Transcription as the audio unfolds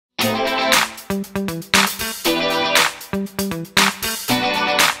Hi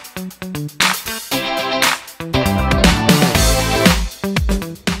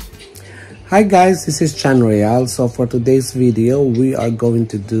guys, this is Chena Royale. So for today's video, we are going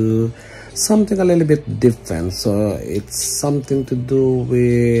to do something a little bit different. So it's something to do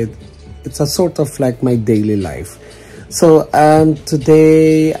with, it's a sort of like my daily life. So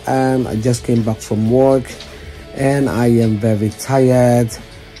today I just came back from work and I am very tired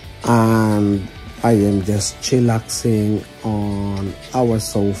and I am just chillaxing on our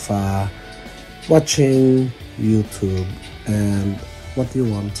sofa watching YouTube. And what do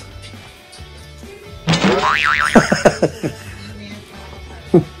you want?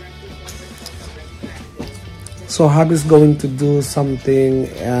 So hubby's going to do something,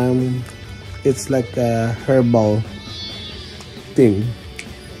 it's like a herbal thing.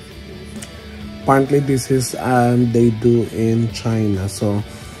 Apparently this is they do in China. So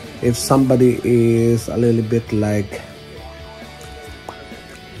if somebody is a little bit like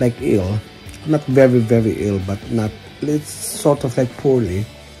ill, not very ill, but not, it's sort of like poorly,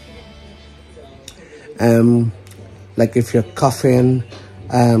 like if you're coughing,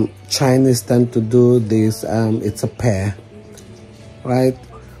 Chinese tend to do this, it's a pear, right?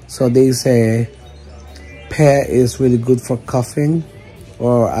 So they say pear is really good for coughing,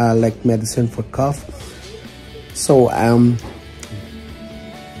 or like medicine for cough. So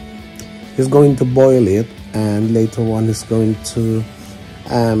he's going to boil it, and later on he's going to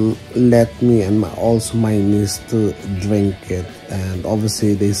let me and also my niece to drink it. And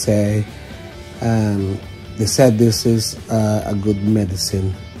obviously they say they said this is a good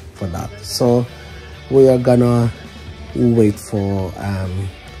medicine for that. So we are gonna wait for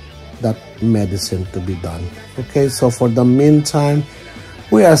that medicine to be done. Okay, so for the meantime,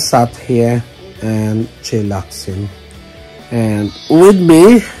 we are sat here and chillaxing, and with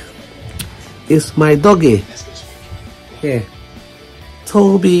me is my doggy here,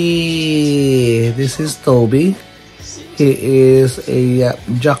 Toby. This is Toby. He is a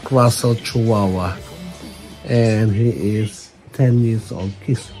Jack Russell Chihuahua, and he is 10 years old.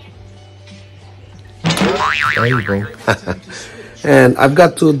 Kiss. There you go. And I've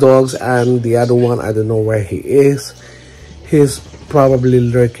got two dogs, and the other one, I don't know where he is. He's probably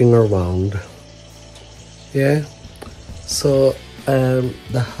lurking around. Yeah. So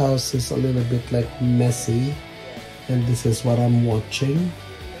the house is a little bit like messy, and this is what I'm watching.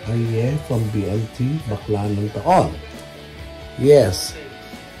 Yeah, from BLT, Bakla ng Taon. Yes.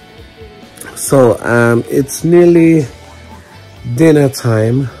 So it's nearly dinner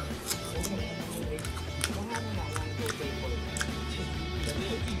time,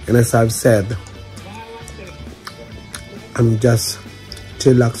 and as I've said, I'm just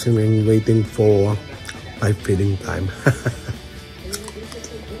chillaxing and waiting for my feeding time.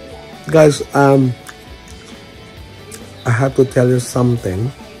 Guys, I have to tell you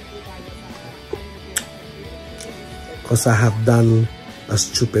something, because I have done a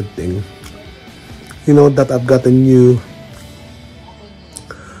stupid thing. You know that I've got a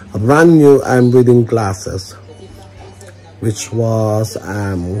brand new reading glasses, which was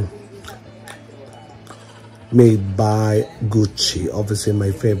made by Gucci, obviously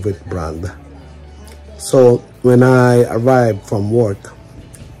my favorite brand. So when I arrived from work,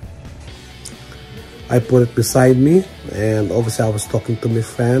 I put it beside me, and obviously I was talking to my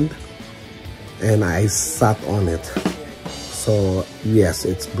friend, and I sat on it. So yes,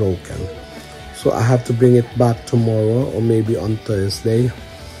 it's broken. So I have to bring it back tomorrow or maybe on Thursday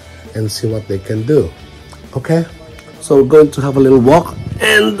and see what they can do. Okay, so we're going to have a little walk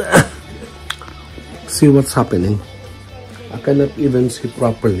and see what's happening. I cannot even see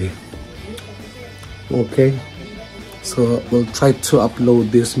properly. Okay, so we'll try to upload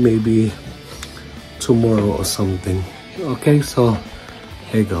this maybe tomorrow or something. Okay, so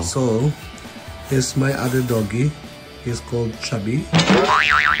here you go. So here's my other doggy. He's called Chubby.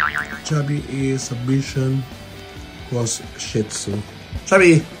 Chubby is a Bichon cross Shih Tzu.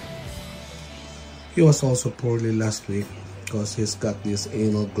 Chubby! He was also poorly last week because he's got this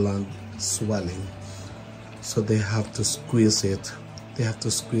anal gland swelling. So they have to squeeze it. They have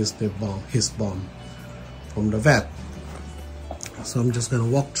to squeeze his bum from the vet. So I'm just gonna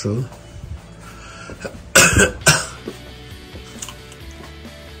walk through.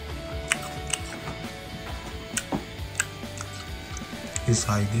 He's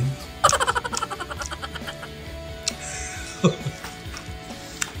hiding.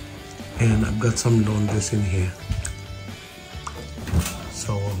 And I've got some laundries in here.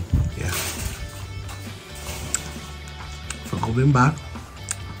 So yeah. So going back,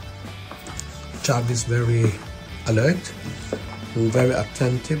 Chav is very alert and very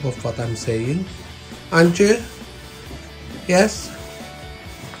attentive of what I'm saying. Aren't you? Yes?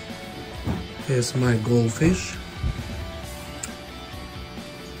 Here's my goldfish.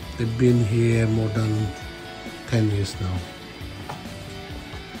 They've been here more than 10 years now.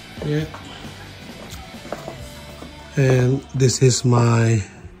 Yeah. And this is my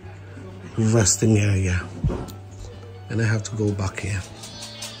resting area. And I have to go back here.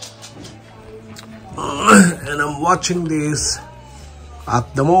 And I'm watching this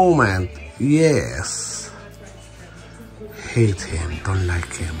at the moment. Yes. Hate him, don't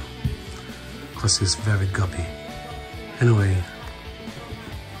like him. Because he's very gubby. Anyway,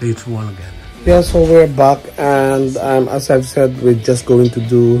 later on again. Yeah, so we're back, and as I've said, we're just going to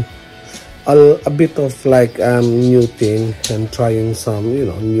do a bit of like new thing and trying some, you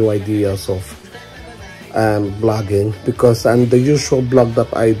know, new ideas of blogging, because the usual blog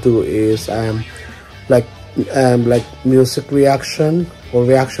that I do is like music reaction or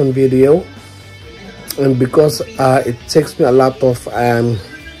reaction video, and because it takes me a lot of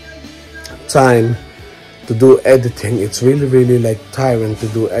time to do editing, it's really like tiring to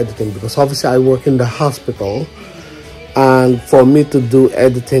do editing, because obviously I work in the hospital, and for me to do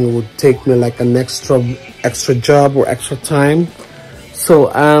editing would take me like an extra job or extra time.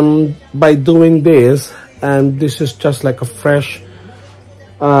 So by doing this, and this is just like a fresh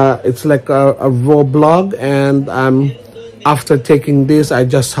it's like a raw blog, and after taking this, I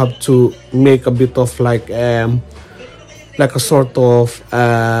just have to make a bit of like a sort of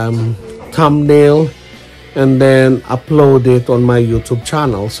thumbnail and then upload it on my YouTube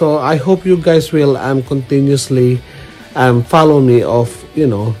channel. So I hope you guys will continuously follow me of, you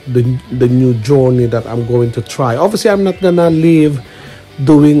know, the new journey that I'm going to try. Obviously I'm not gonna leave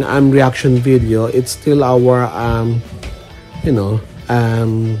doing reaction video. It's still our you know,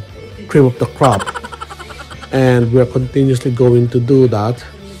 cream of the crop, and we're continuously going to do that.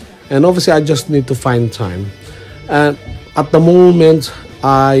 And obviously I just need to find time, and at the moment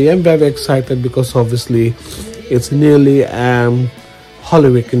I am very excited because obviously it's nearly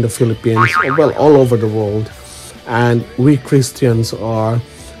Holy Week in the Philippines, well, all over the world, and we Christians are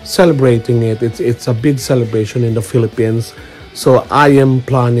celebrating it. It's a big celebration in the Philippines. So I am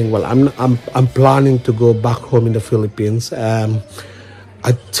planning, well, I'm planning to go back home in the Philippines.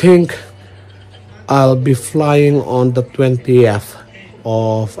 I think I'll be flying on the 20th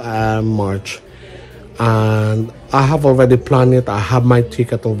of March, and I have already planned it. I have my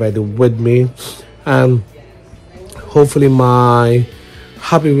ticket already with me, and hopefully my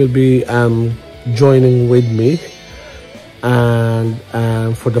hubby will be joining with me, and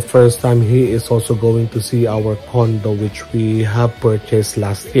for the first time he is also going to see our condo, which we have purchased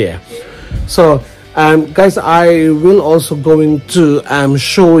last year. So guys, I will also going to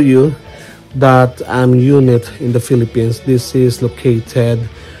show you that unit in the Philippines. This is located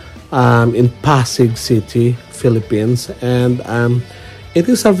in Pasig City, Philippines, and it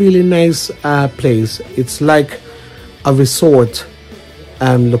is a really nice place. It's like a resort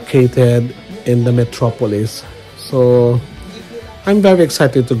located in the metropolis. So I'm very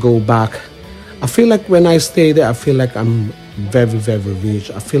excited to go back. I feel like when I stay there, I feel like I'm very rich.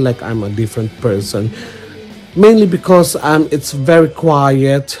 I feel like I'm a different person, mainly because it's very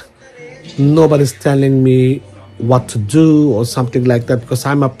quiet. Nobody's telling me what to do or something like that, because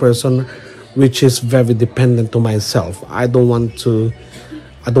I'm a person which is very dependent to myself. I don't want to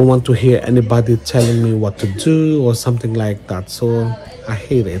hear anybody telling me what to do or something like that. So I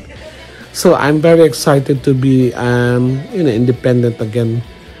hate it. So I'm very excited to be you know, independent again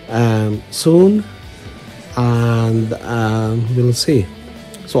soon, and we'll see.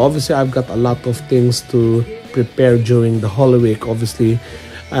 So obviously I've got a lot of things to prepare during the Holy Week. Obviously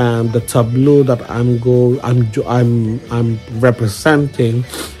the tableau that I'm representing,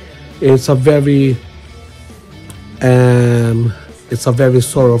 it's a very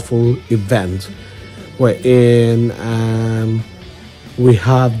sorrowful event, wherein we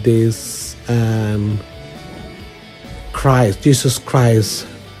have this Jesus Christ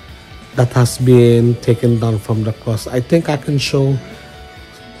that has been taken down from the cross. I think I can show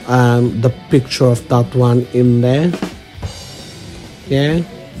the picture of that one in there. Yeah,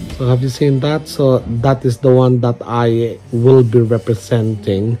 so have you seen that? So that is the one that I will be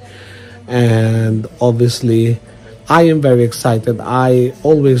representing, and obviously I am very excited. I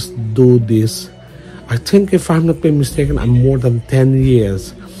always do this. I think, if I'm not being mistaken, I'm more than 10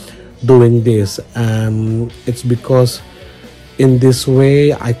 years doing this. It's because in this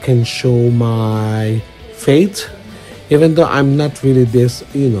way I can show my faith, even though I'm not really this,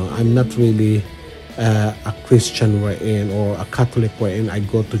 you know, I'm not really a Christian wherein, or a Catholic wherein I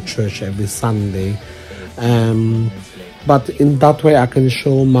go to church every Sunday. but in that way I can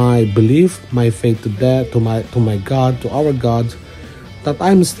show my belief, my faith to that, to my God, to our God, that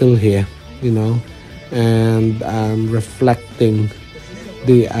I'm still here, you know, and I'm reflecting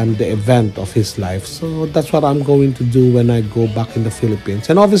the event of his life. So that's what I'm going to do when I go back in the Philippines.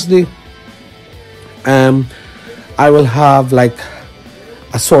 And obviously I will have like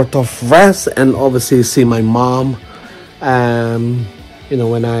a sort of rest and obviously see my mom you know,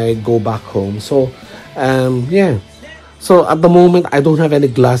 when I go back home. So yeah, so at the moment I don't have any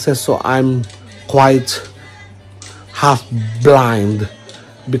glasses, so I'm quite half blind,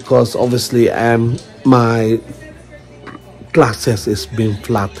 because obviously my glasses is being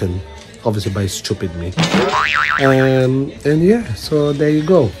flattened, obviously by stupid me. And yeah, so there you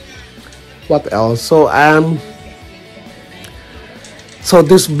go. What else? So so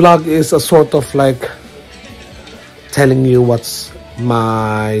this blog is a sort of like telling you what's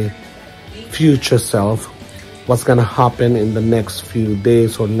my future self, what's gonna happen in the next few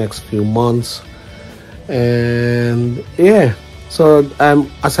days or next few months. And yeah, so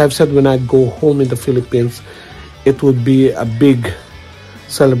as I've said, when I go home in the Philippines, it would be a big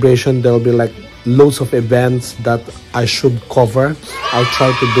celebration. There'll be like loads of events that I should cover. I'll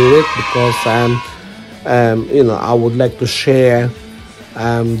try to do it because you know, I would like to share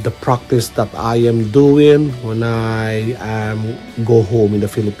the practice that I am doing when I go home in the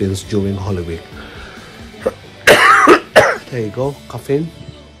Philippines during Holy Week. There you go, caffeine.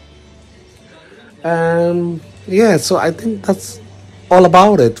 Yeah, so I think that's all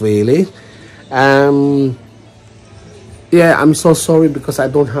about it, really. Yeah, I'm so sorry because I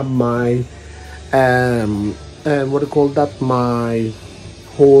don't have my what do you call that, my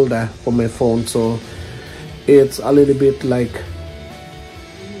holder for my phone, so it's a little bit like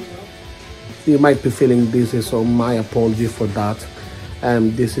you might be feeling dizzy, so my apology for that.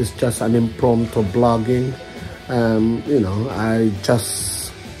 This is just an impromptu blogging. You know, I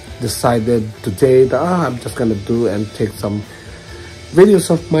just decided today that I'm just gonna do and take some videos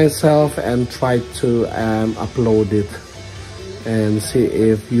of myself and try to upload it and see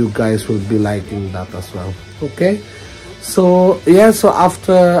if you guys will be liking that as well. Okay, so yeah, so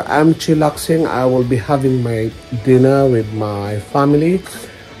after I'm chillaxing, I will be having my dinner with my family,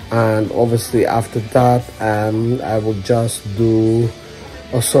 and obviously after that I will just do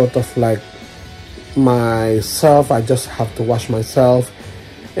a sort of like myself. I just have to wash myself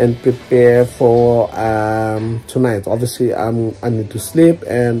and prepare for tonight. Obviously I need to sleep,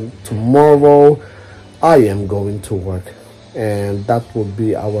 and tomorrow I am going to work, and that will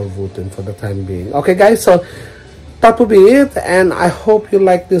be our routine for the time being. Okay guys, so that will be it, and I hope you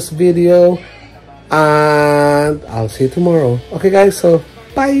like this video, and I'll see you tomorrow. Okay guys, so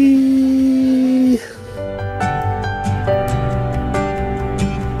bye.